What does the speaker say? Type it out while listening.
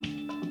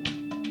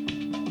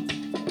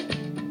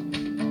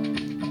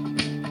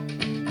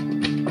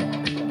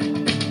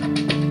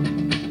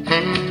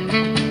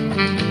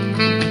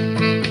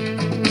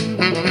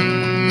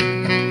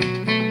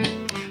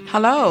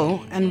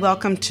Hello, and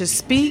welcome to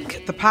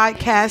Speak, the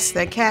podcast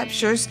that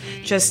captures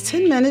just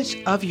 10 minutes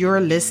of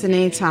your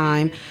listening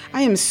time.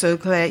 I am so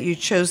glad you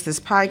chose this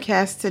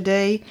podcast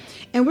today,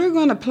 and we're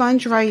going to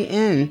plunge right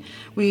in.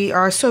 We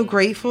are so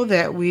grateful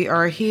that we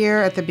are here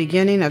at the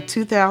beginning of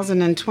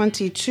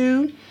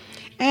 2022,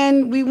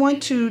 and we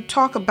want to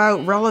talk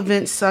about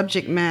relevant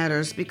subject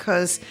matters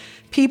because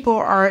people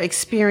are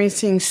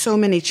experiencing so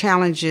many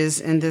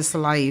challenges in this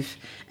life,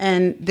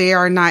 and they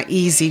are not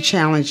easy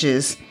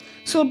challenges.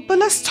 But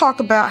let's talk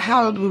about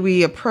how do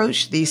we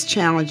approach these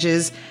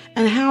challenges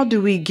and how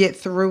do we get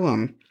through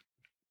them.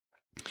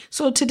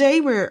 So today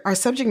our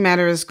subject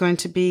matter is going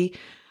to be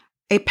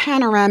a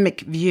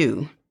panoramic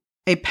view.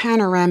 A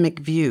panoramic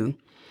view.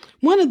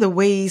 One of the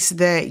ways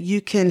that you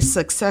can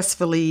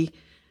successfully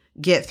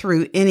get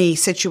through any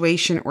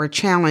situation or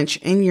challenge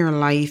in your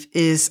life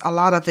is a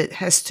lot of it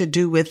has to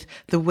do with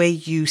the way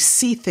you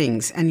see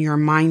things and your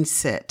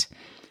mindset.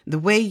 The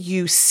way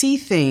you see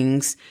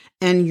things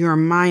and your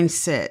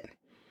mindset.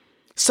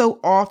 So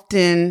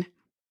often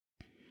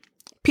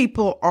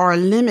people are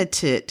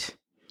limited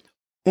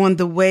on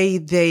the way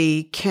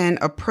they can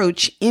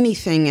approach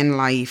anything in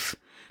life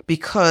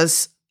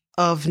because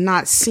of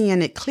not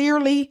seeing it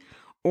clearly,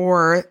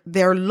 or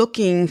they're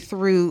looking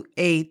through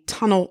a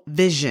tunnel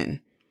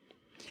vision.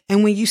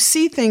 And when you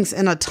see things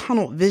in a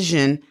tunnel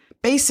vision,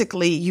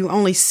 basically you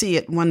only see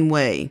it one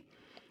way.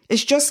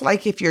 It's just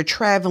like if you're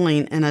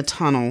traveling in a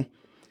tunnel.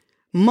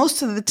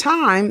 Most of the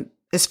time,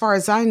 as far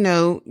as I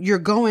know, you're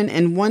going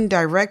in one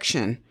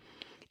direction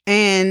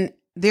and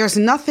there's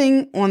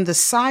nothing on the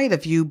side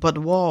of you but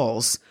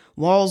walls.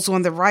 Walls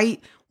on the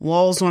right,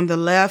 walls on the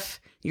left,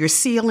 your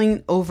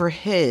ceiling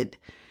overhead.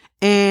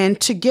 And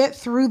to get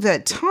through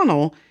that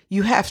tunnel,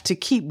 you have to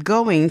keep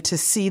going to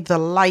see the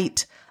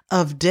light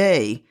of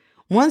day.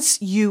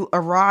 Once you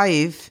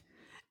arrive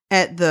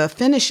at the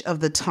finish of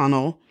the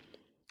tunnel,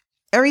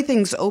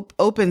 everything's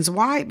opens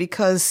wide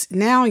because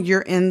now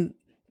you're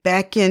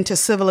back into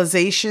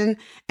civilization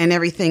and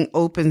everything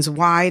opens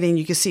wide and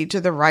you can see to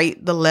the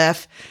right, the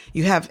left,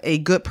 you have a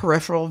good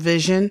peripheral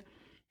vision.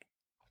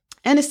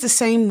 And it's the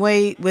same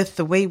way with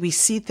the way we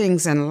see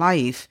things in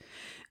life.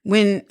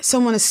 When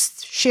someone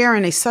is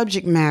sharing a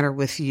subject matter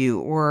with you,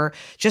 or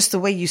just the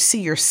way you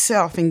see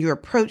yourself and you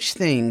approach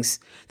things,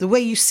 the way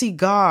you see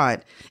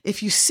God,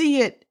 if you see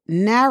it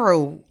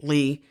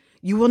narrowly,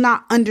 you will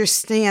not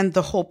understand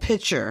the whole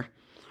picture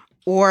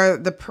or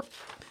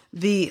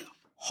the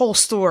whole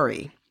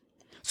story.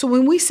 So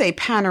when we say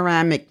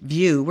panoramic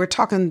view, we're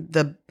talking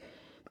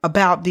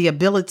about the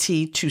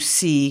ability to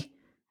see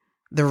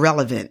the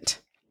relevant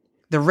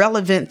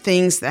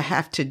things that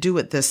have to do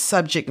with the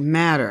subject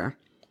matter.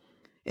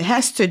 It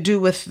has to do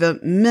with the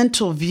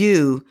mental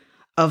view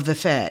of the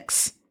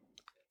facts.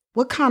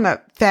 What kind of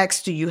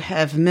facts do you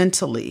have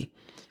mentally?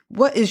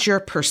 What is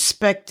your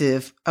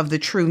perspective of the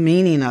true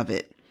meaning of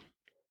it?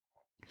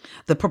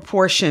 The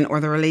proportion or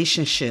the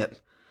relationship?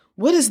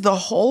 What is the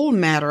whole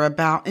matter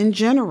about in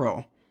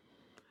general?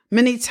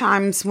 Many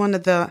times one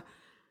of the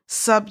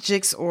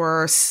subjects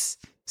or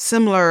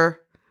similar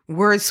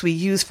words we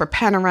use for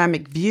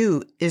panoramic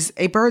view is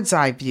a bird's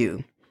eye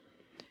view.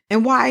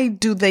 And why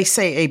do they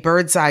say a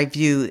bird's eye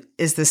view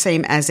is the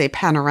same as a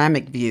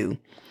panoramic view?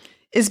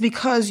 It's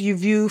because you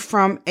view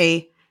from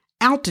a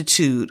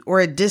altitude or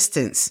a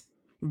distance.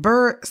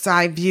 Bird's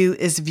eye view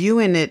is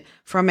viewing it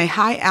from a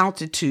high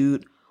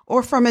altitude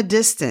or from a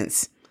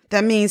distance.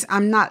 That means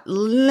I'm not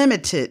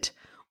limited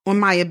on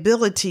my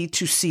ability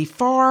to see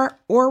far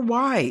or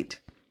wide.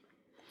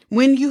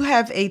 When you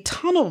have a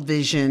tunnel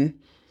vision,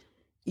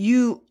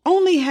 you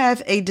only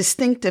have a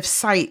distinctive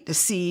sight to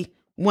see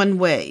one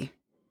way.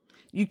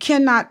 You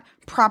cannot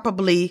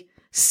properly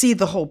see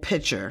the whole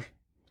picture.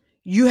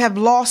 You have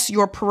lost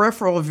your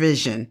peripheral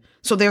vision,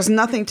 so there's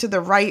nothing to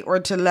the right or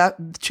to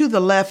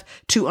the left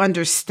to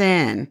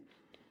understand.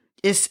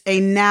 It's a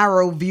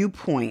narrow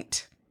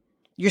viewpoint.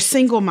 You're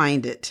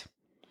single-minded.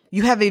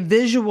 You have a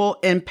visual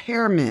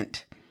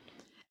impairment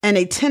and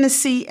a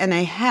tendency and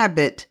a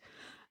habit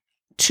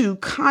to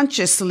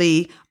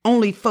consciously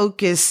only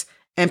focus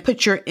and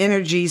put your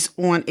energies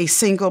on a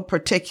single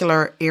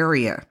particular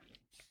area.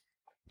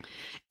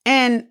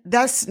 And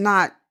that's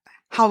not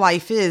how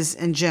life is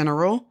in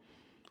general.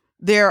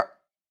 There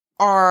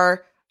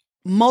are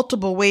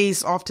multiple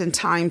ways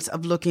oftentimes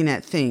of looking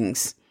at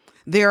things.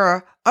 There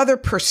are other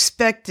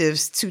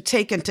perspectives to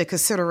take into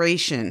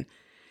consideration.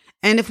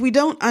 And if we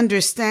don't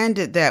understand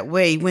it that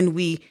way, when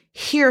we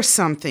hear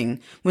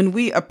something, when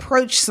we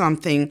approach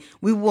something,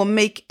 we will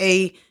make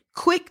a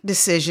quick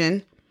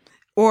decision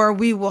or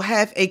we will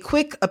have a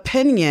quick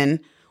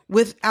opinion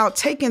without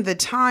taking the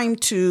time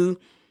to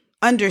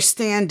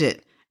understand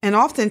it. And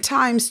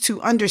oftentimes to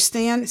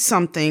understand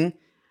something,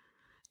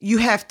 you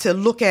have to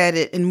look at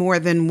it in more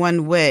than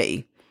one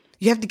way.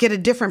 You have to get a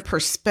different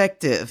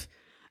perspective.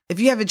 If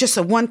you have just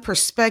a one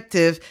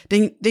perspective,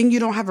 then you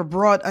don't have a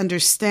broad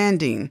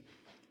understanding.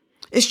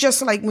 It's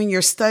just like when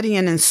you're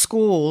studying in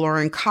school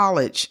or in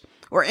college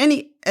or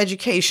any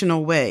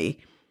educational way.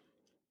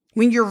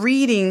 When you're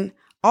reading,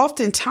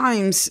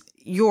 oftentimes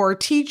your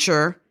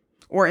teacher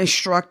or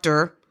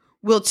instructor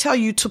will tell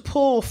you to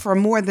pull from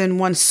more than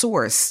one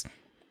source.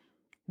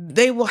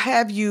 They will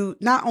have you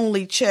not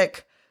only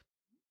check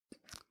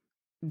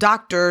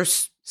Dr.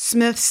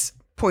 Smith's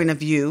point of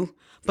view,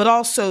 but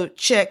also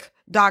check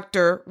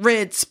Dr.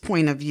 Red's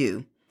point of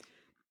view.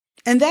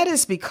 And that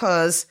is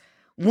because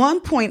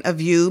one point of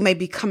view may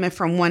be coming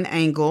from one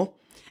angle,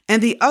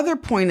 and the other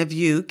point of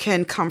view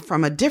can come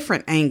from a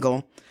different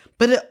angle,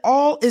 but it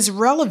all is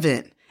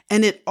relevant,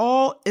 and it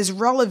all is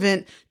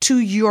relevant to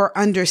your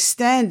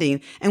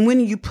understanding. And when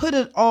you put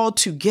it all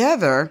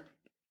together,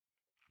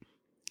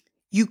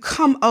 you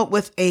come up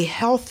with a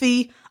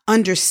healthy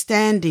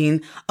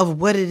understanding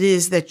of what it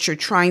is that you're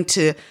trying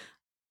to,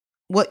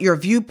 what your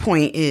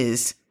viewpoint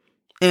is,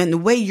 and the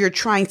way you're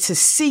trying to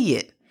see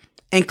it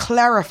and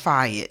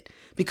clarify it,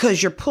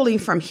 because you're pulling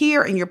from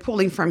here and you're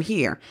pulling from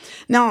here.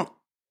 Now,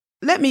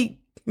 let me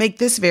make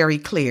this very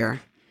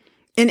clear.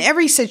 In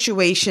every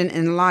situation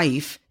in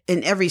life,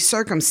 in every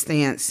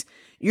circumstance,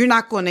 you're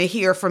not going to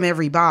hear from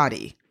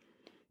everybody.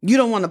 You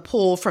don't want to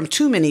pull from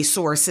too many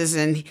sources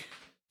and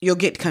you'll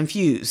get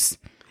confused.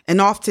 And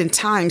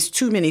oftentimes,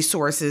 too many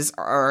sources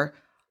are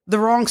the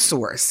wrong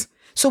source.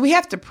 So we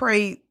have to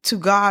pray to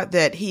God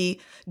that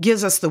He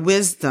gives us the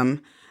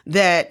wisdom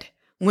that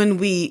when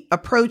we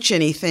approach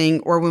anything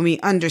or when we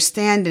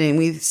understand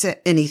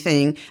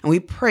anything, and we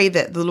pray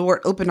that the Lord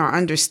open our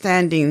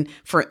understanding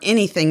for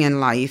anything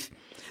in life,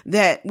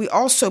 that we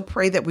also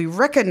pray that we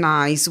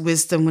recognize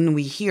wisdom when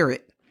we hear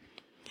it.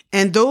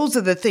 And those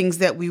are the things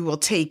that we will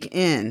take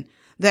in,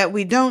 that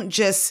we don't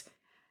just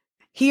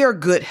hear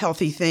good,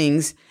 healthy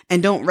things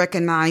and don't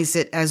recognize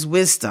it as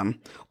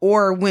wisdom.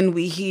 Or when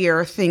we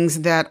hear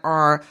things that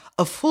are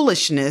of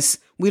foolishness,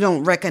 we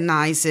don't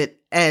recognize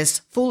it as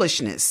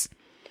foolishness.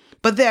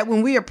 But that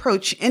when we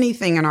approach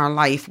anything in our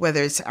life,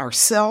 whether it's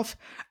ourself,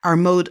 our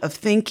mode of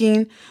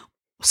thinking,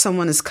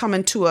 someone is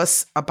coming to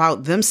us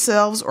about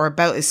themselves or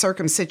about a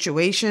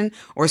situation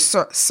or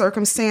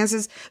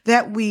circumstances,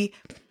 that we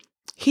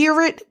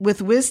hear it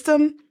with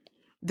wisdom,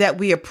 that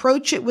we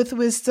approach it with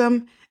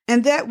wisdom,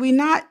 and that we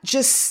not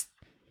just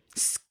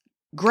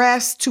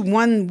grasp to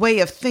one way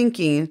of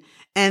thinking,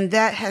 and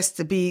that has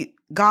to be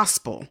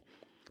gospel,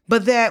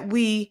 but that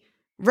we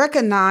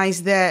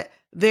recognize that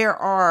there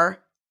are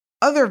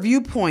other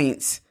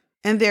viewpoints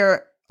and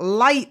they're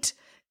light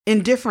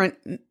in different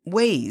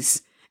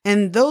ways.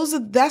 And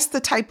that's the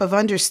type of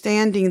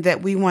understanding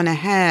that we want to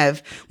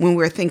have when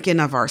we're thinking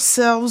of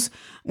ourselves,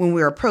 when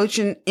we're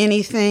approaching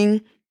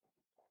anything,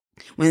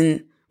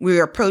 when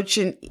we're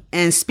approaching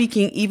and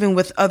speaking even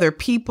with other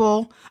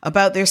people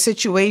about their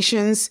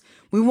situations.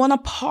 We want to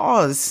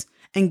pause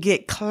and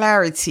get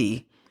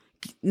clarity,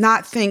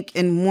 not think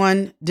in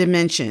one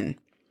dimension.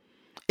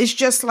 It's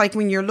just like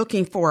when you're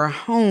looking for a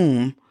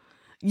home,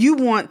 you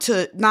want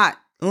to not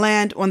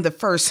land on the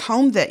first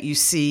home that you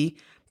see,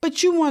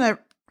 but you want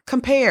to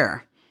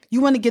compare.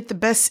 You want to get the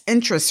best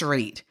interest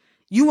rate.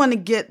 You want to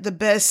get the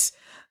best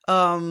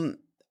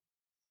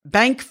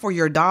bank for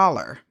your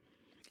dollar.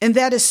 And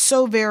that is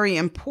so very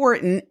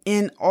important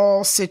in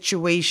all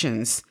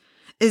situations,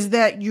 is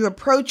that you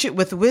approach it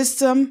with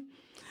wisdom,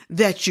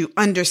 that you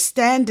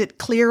understand it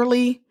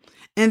clearly,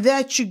 and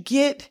that you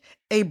get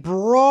a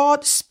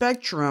broad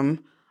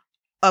spectrum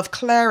of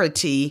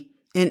clarity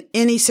in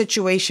any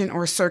situation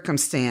or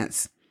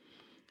circumstance.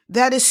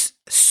 That is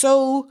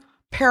so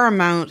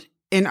paramount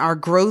in our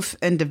growth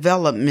and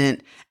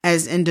development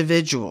as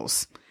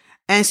individuals,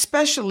 and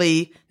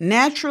especially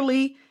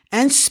naturally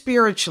and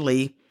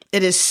spiritually.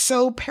 It is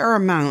so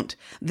paramount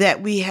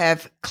that we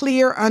have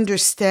clear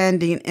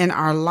understanding in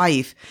our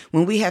life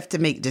when we have to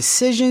make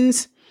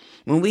decisions,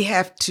 when we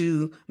have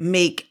to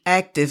make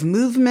active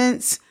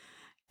movements,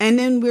 and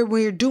then when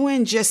we're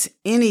doing just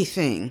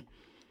anything.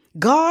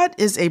 God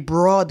is a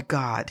broad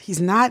God. He's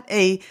not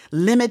a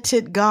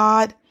limited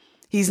God.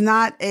 He's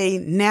not a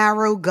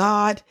narrow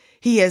God.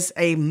 He is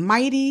a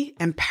mighty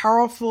and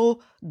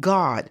powerful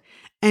God.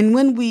 And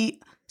when we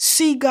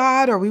see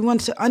God, or we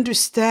want to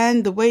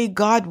understand the way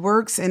God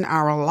works in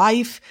our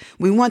life,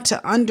 we want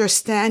to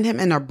understand Him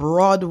in a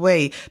broad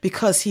way,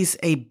 because He's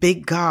a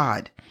big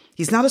God.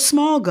 He's not a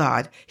small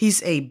God.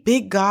 He's a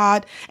big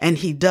God, and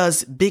He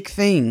does big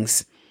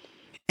things.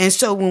 And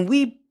so when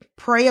we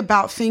pray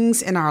about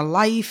things in our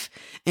life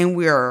and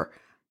we're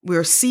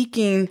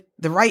seeking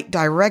the right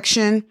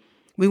direction,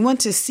 we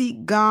want to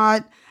seek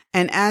God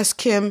and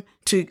ask Him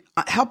to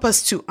help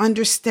us to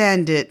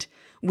understand it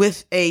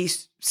with a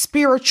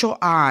spiritual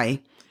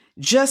eye,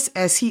 just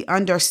as He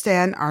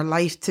understands our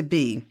life to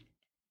be.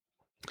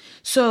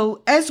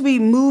 So as we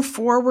move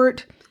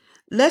forward,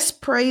 let's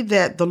pray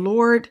that the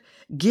Lord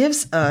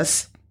gives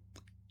us,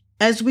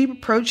 as we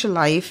approach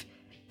life,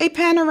 a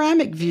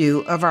panoramic view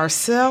of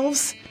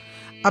ourselves,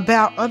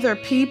 about other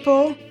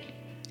people,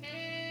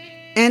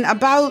 and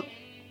about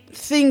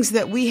things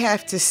that we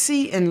have to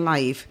see in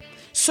life,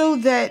 so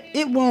that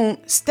it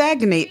won't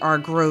stagnate our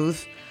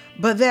growth,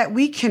 but that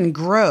we can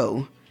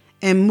grow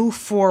and move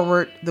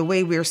forward the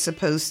way we're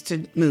supposed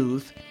to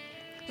move.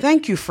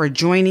 Thank you for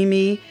joining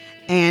me,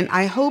 and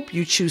I hope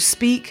you choose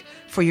Speak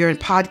for your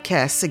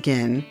podcasts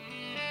again.